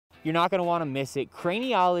You're not going to want to miss it.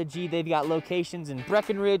 Craniologie, they've got locations in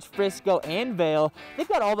Breckenridge, Frisco, and Vail. They've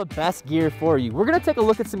got all the best gear for you. We're going to take a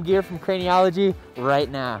look at some gear from Craniologie right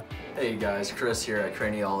now. Hey guys, Chris here at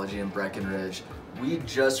Craniologie in Breckenridge. We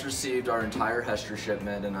just received our entire Hestra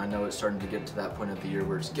shipment, and I know it's starting to get to that point of the year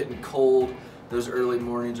where it's getting cold. Those early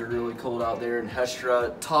mornings are really cold out there. In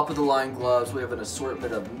Hestra, top of the line gloves, we have an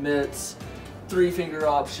assortment of mitts, 3-finger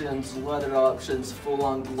options, leather options,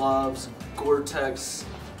 full-on gloves, Gore-Tex,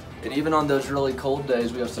 and even on those really cold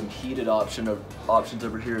days, we have some heated options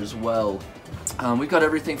over here as well. We've got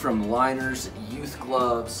everything from liners, youth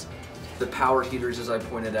gloves, the power heaters, as I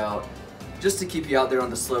pointed out, just to keep you out there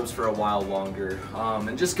on the slopes for a while longer.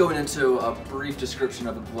 And just going into a brief description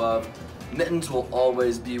of a glove, mittens will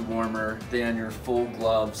always be warmer than your full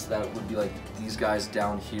gloves. That would be like these guys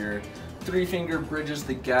down here. 3-finger bridges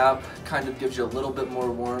the gap, kind of gives you a little bit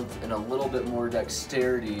more warmth and a little bit more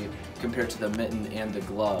dexterity compared to the mitten and the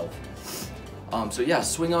glove. So yeah,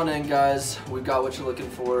 swing on in guys. We've got what you're looking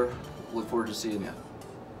for. Look forward to seeing you.